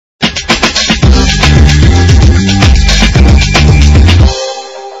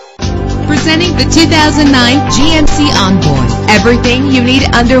Introducing the 2009 GMC Envoy. Everything you need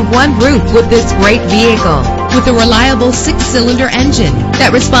under one roof with this great vehicle. With a reliable 6-cylinder engine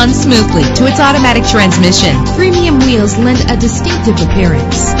that responds smoothly to its automatic transmission. Premium wheels lend a distinctive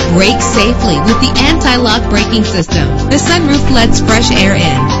appearance. Brake safely with the anti-lock braking system. The sunroof lets fresh air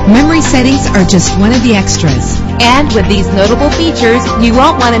in. Memory settings are just one of the extras. And with these notable features, you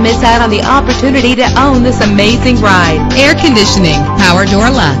won't want to miss out on the opportunity to own this amazing ride. Air conditioning, power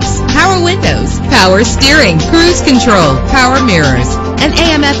door locks, power windows, power steering, cruise control, power mirrors, an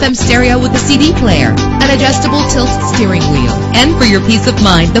AM/FM stereo with a CD player, an adjustable tilt steering wheel. And for your peace of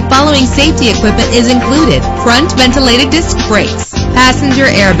mind, the following safety equipment is included: front ventilated disc brakes, passenger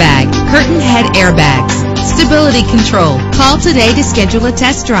airbag, curtain head airbags, stability control. Call today to schedule a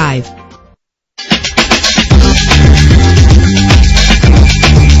test drive.